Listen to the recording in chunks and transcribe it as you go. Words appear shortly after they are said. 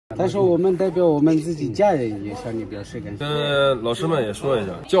但是我们代表我们自己家人也向你表示感谢。跟老师们也说一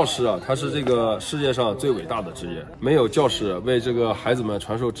下，教师啊，他是这个世界上最伟大的职业，没有教师为这个孩子们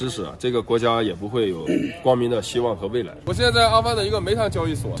传授知识，这个国家也不会有光明的希望和未来。我现在在阿富汗的一个煤炭交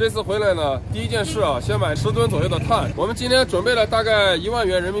易所，这次回来呢，第一件事啊，先买10吨左右的碳。我们今天准备了大概1万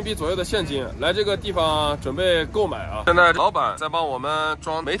元人民币左右的现金，来这个地方准备购买啊。现在老板在帮我们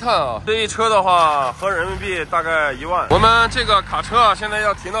装煤炭啊，这一车的话合人民币大概1万。我们这个卡车啊，现在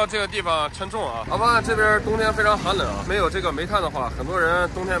要停到这个地方称重啊。阿富汗这边冬天非常寒冷啊，没有这个煤炭的话，很多人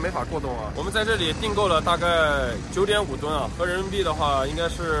冬天没法过冬啊。我们在这里订购了大概9.5吨啊，合人民币的话应该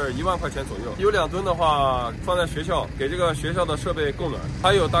是1万块钱左右。有2吨的话放在学校，给这个学校的设备供暖，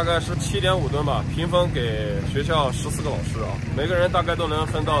还有大概是7.5吨吧，平分给学校14个老师啊，每个人大概都能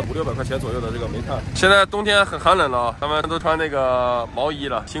分到500-600块钱左右的这个煤炭。现在冬天很寒冷了啊，他们都穿那个毛衣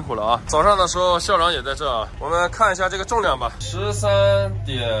了，辛苦了啊。早上的时候校长也在这啊，我们看一下这个重量吧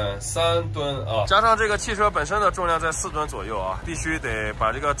，13.3吨啊，加上这个汽车本身的重量在4吨左右啊，必须得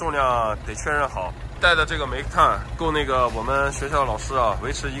把这个重量得确认好。带的这个煤炭够那个我们学校老师啊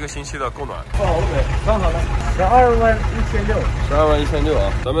维持1个星期的供暖。放好了没？放好了，12.16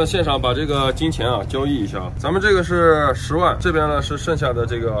啊。咱们现场把这个金钱啊交易一下，咱们这个是10万，这边呢是剩下的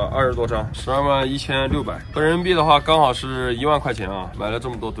这个20多张，12.16万，合人民币的话刚好是1万块钱啊，买了这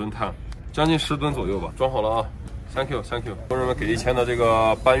么多吨炭，将近10吨左右吧，装好了啊。Thank you， 工人们给1000的这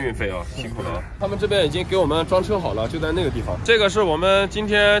个搬运费啊，辛苦了啊！他们这边已经给我们装车好了，就在那个地方。这个是我们今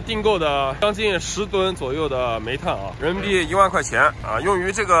天订购的将近10吨左右的煤炭啊，人民币1万块钱啊，用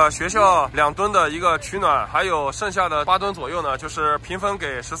于这个学校2吨的一个取暖，还有剩下的8吨左右呢，就是平分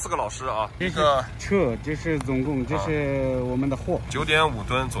给14个老师啊。这个车就是总共就是我们的货9.5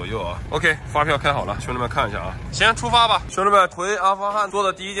吨左右啊。OK， 发票开好了，兄弟们看一下啊，先出发吧。兄弟们回阿富汗做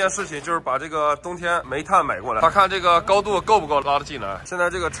的第一件事情就是把这个冬天煤炭买过来。看这个高度够不够拉得进来？现在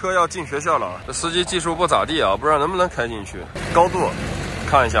这个车要进学校了，这司机技术不咋地啊，不知道能不能开进去。高度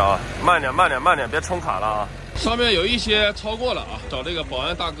看一下啊，慢点，别冲卡了啊。上面有一些超过了啊，找这个保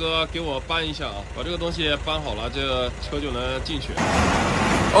安大哥给我搬一下啊，把这个东西搬好了，这个车就能进去。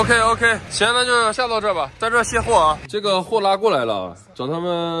OK， 行，那就下到这吧，在这卸货啊。这个货拉过来了，找他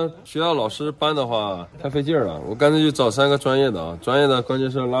们学校老师搬的话太费劲了，我干脆就找3个专业的啊。专业的关键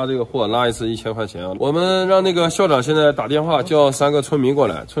是拉这个货，拉一次1000块钱啊。我们让那个校长现在打电话叫3个村民过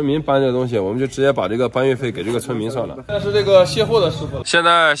来，村民搬这个东西，我们就直接把这个搬运费给这个村民算了。现在是这个卸货的师傅，现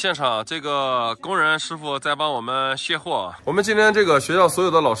在现场这个工人师傅在帮我们卸货啊。我们今天这个学校所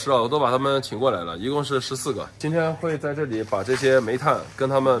有的老师啊，我都把他们请过来了，一共是14个。今天会在这里把这些煤炭跟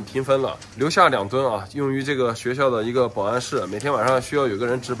他们平分了，留下2吨啊，用于这个学校的一个保安室，每天晚上需要有个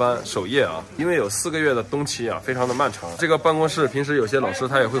人值班守夜啊，因为有4个月的冬期啊，非常的漫长。这个办公室平时有些老师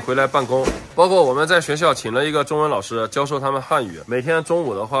他也会回来办公，包括我们在学校请了一个中文老师教授他们汉语，每天中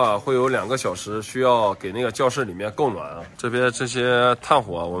午的话会有2个小时需要给那个教室里面供暖啊。这边这些炭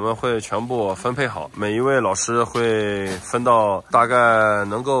火我们会全部分配好，每一位老师会分到大概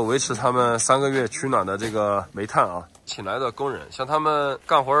能够维持他们3个月取暖的这个煤炭啊。请来的工人，像他们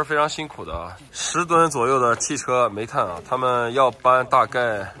干活非常辛苦的啊，10吨左右的汽车煤炭啊，他们要搬大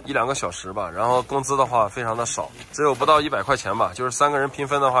概1-2个小时吧，然后工资的话非常的少，只有不到100块钱吧，就是3个人平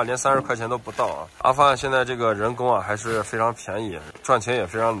分的话，连30块钱都不到啊。阿富汗现在这个人工啊还是非常便宜，赚钱也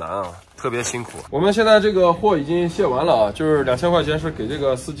非常难啊，特别辛苦。我们现在这个货已经卸完了啊，就是2000块钱是给这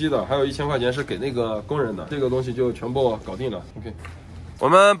个司机的，还有1000块钱是给那个工人的，这个东西就全部搞定了。OK。我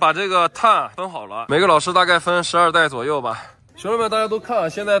们把这个碳分好了，每个老师大概分12袋左右吧。兄弟们，大家都看，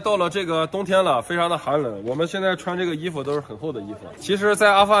现在到了这个冬天了，非常的寒冷。我们现在穿这个衣服都是很厚的衣服。其实，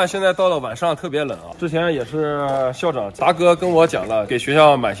在阿富汗现在到了晚上特别冷啊。之前也是校长达哥跟我讲了，给学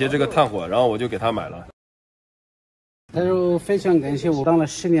校买些这个炭火，然后我就给他买了。他说非常感谢我当了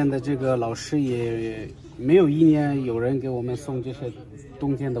10年的这个老师，也没有1年有人给我们送这些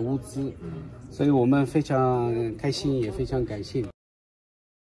冬天的物资，所以我们非常开心，也非常感谢。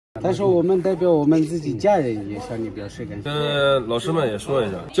但是我们代表我们自己家人也向你表示感谢。跟老师们也说一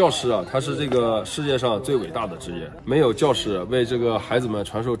下，教师啊，他是这个世界上最伟大的职业，没有教师为这个孩子们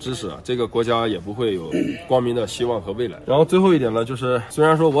传授知识，这个国家也不会有光明的希望和未来。然后最后一点呢，就是虽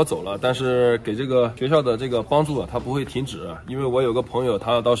然说我走了，但是给这个学校的这个帮助啊，它不会停止，因为我有个朋友，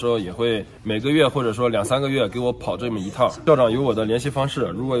他到时候也会每个月或者说2-3个月给我跑这么一趟。校长有我的联系方式，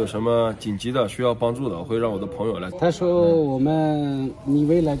如果有什么紧急的需要帮助的，我会让我的朋友来。他说你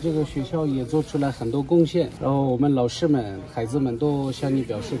未来这个学校也做出了很多贡献，然后我们老师们、孩子们都向你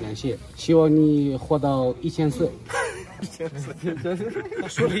表示感谢，希望你活到1000岁。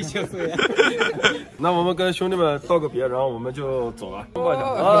说了1000岁。那我们跟兄弟们道个别，然后我们就走了。抱一下，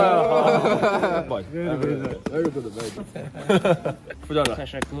抱一下。副校长，大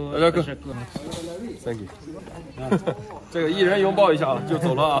帅哥 ，Thank you。这个一人拥抱一下啊，就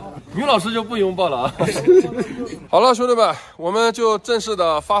走了啊。女老师就不拥抱了啊。好了，兄弟们，我们就正式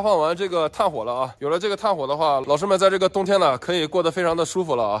的发放完这个炭火了啊。有了这个炭火的话，老师们在这个冬天呢，可以过得非常的舒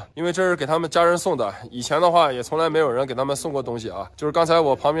服了啊。因为这是给他们家人送的，以前的话也从来没有人给他们送过东西啊。就是刚才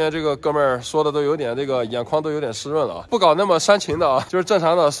我旁边这个哥们儿说的都有点这个眼眶都有点湿润了啊。不搞那么煽情的啊，就是正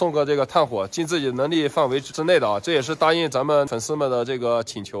常的送个这个炭火，尽自己能力范围之内的啊。这也是答应咱们粉丝们的这个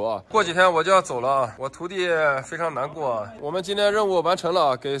请求啊。过几天我就要走了啊，我徒弟非常难过啊。我们今天任务完成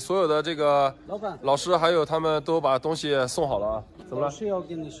了，给所有的这个老师还有他们都把东西送好了啊。怎么了？是要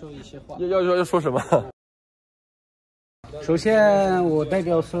跟你说一些话。要说什么？首先，我代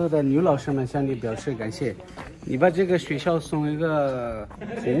表所有的女老师们向你表示感谢。你把这个学校送一个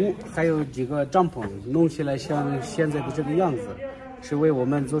湖，还有几个帐篷，弄起来像现在的这个样子，是为我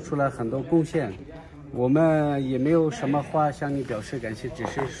们做出了很多贡献。我们也没有什么话向你表示感谢，只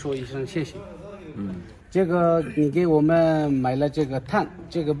是说一声谢谢。这个你给我们买了这个炭，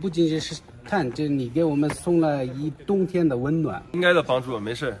这个不仅仅是炭，这你给我们送了一冬天的温暖。应该的帮助，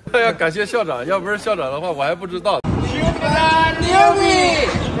没事。要感谢校长，要不是校长的话，我还不知道。牛逼！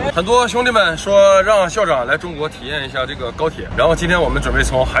很多兄弟们说让校长来中国体验一下这个高铁，然后今天我们准备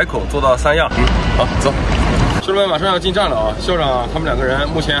从海口坐到三亚。好，走。兄弟们马上要进站了啊！校长他们2个人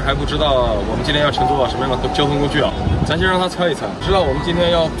目前还不知道我们今天要乘坐什么样的交通工具啊，咱先让他猜一猜，知道我们今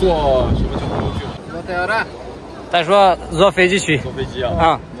天要坐什么交通工具吗？他说坐飞机去。坐飞机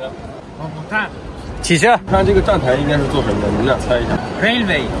啊？汽车。看这个站台应该是做什么的，你们俩猜一下。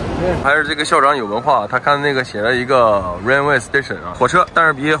Railway。还是这个校长有文化，他看那个写了一个 railway station 啊，火车，但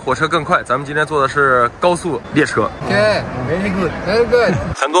是比火车更快。咱们今天坐的是高速列车。Very good。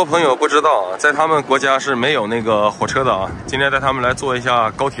很多朋友不知道啊，在他们国家是没有那个火车的啊。今天带他们来坐一下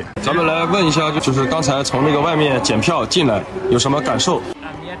高铁。咱们来问一下，就是刚才从那个外面检票进来有什么感受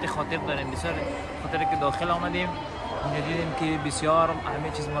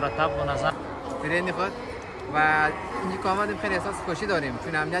？و اینجا آمدیم خیلی احساس خوشی داریم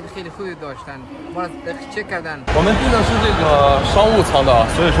چون امنیت خیلی خوبی داشتن ما چک کردن我们订的是这个商务舱的，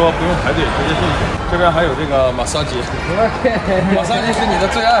所以说不用排队，直接进去。这边还有这个马杀鸡，马杀鸡是你的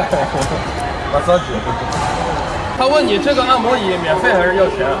最爱，马杀鸡。他问你这个按摩椅免费还是要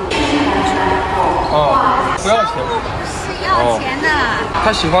钱？不要钱。是要钱的。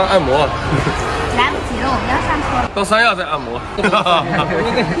他喜欢按摩。来不及了，我们要上车了。到三亚再按摩。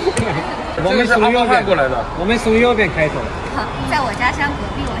这个是阿富汗过来的，我们从右边开头。好，在我家乡隔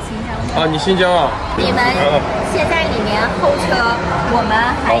壁，我新疆的。啊，你新疆啊？你们现在里面候车，我们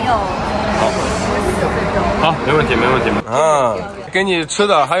还有14分钟。好，没问题，没问题。啊，给你吃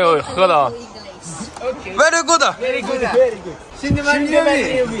的，还有喝的。Very good。兄弟们牛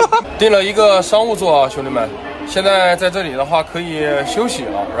逼！订了一个商务座啊，兄弟们，现在在这里的话可以休息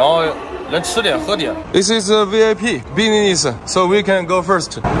啊，然后能吃点喝点。This is a VIP business, so we can go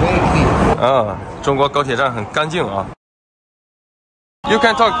first. 啊，中国高铁站很干净啊。You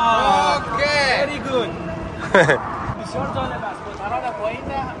can talk. Okay. Very good. 嘿嘿。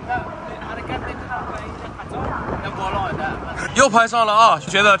又拍上了啊！就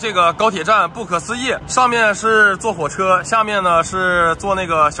觉得这个高铁站不可思议，上面是坐火车，下面呢是坐那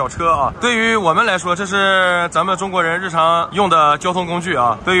个小车啊。对于我们来说，这是咱们中国人日常用的交通工具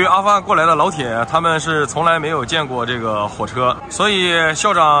啊。对于阿富汗过来的老铁，他们是从来没有见过这个火车，所以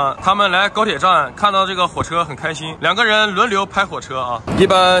校长他们来高铁站看到这个火车很开心，2个人轮流拍火车啊。一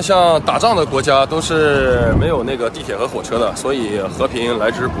般像打仗的国家都是没有那个地铁和火车的，所以和平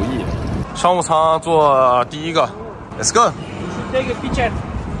来之不易。商务舱坐第一个 ，Let's go。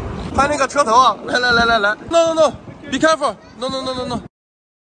拍那个车头啊！来 ，No， be careful，No，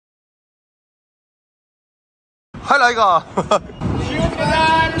 还来一个啊！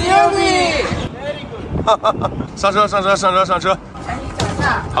牛逼！上车！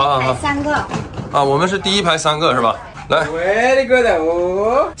好。3个。啊，我们是第一排3个是吧？来 Very good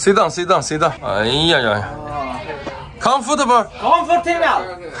哦。sit down。哎呀。Comfortable。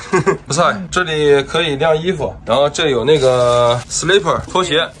不是，这里可以晾衣服，然后这有那个 slipper 拖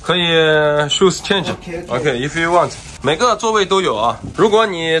鞋，可以 shoes change。OK，if you want， 每个座位都有啊。如果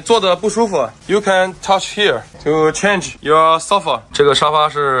你坐的不舒服 ，you can touch here to change your sofa。这个沙发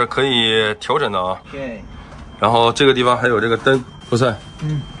是可以调整的啊。然后这个地方还有这个灯，不是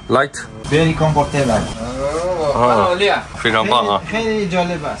，light。Very comfortable。非常棒啊。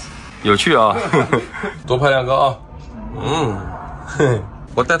有趣啊。多拍2个啊。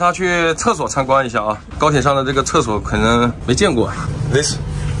我带他去厕所参观一下啊。高铁上的这个厕所可能没见过。This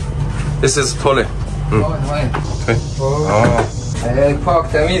is toilet。对。哦。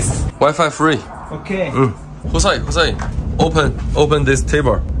WiFi free。Okay. Hussein, open this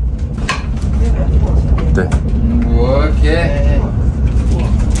table. 对。Okay.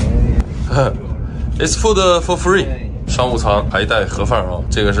 It's food for free. 商务舱还带盒饭啊，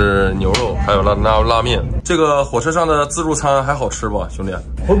这个是牛肉，还有拉面。这个火车上的自助餐还好吃吧，兄弟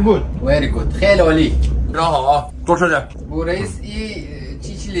Good. Very good. خیلی عالی. 非常好啊，多吃点。Bu reis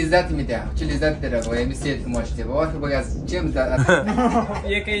چی لذت میده. چی لذت داره. و میسید ماشته. و تو باید جیم داد.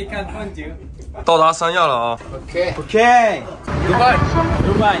 也可以看风景。到达三亚了啊。Okay. Okay. Dubai.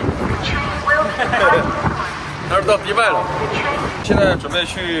 哪儿到迪拜了？现在准备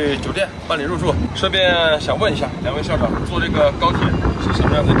去酒店办理入住，顺便想问一下两位校长，坐这个高铁是什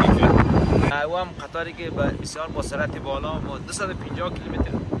么样的感觉هم قطاری که بسیار با سرعت بالا با 250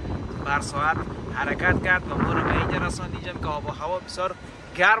 کیلومتر بر ساعت حرکت کرد و ما رو به اینجا رساند. اینجا که آب و هوا بسیار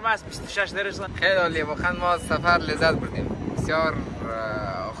گرم است، 26 درجه. خیلی عالی. واقعا ما سفر لذت بردیم. بسیار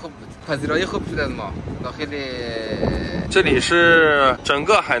خوب بود. پذیرایی خوب شد از ما داخل.这里是整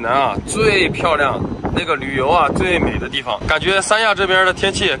个海南啊最漂亮、那个旅游啊最美的地方。感觉三亚这边的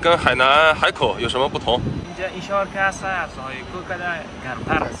天气跟海南海口有什么不同？ اینجا اشار که هست سایه کو کده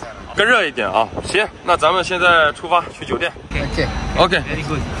گرمتر است. 更热一点啊。行，那咱们现在出发去酒店。Okay. OK。 Very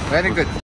good. Very good.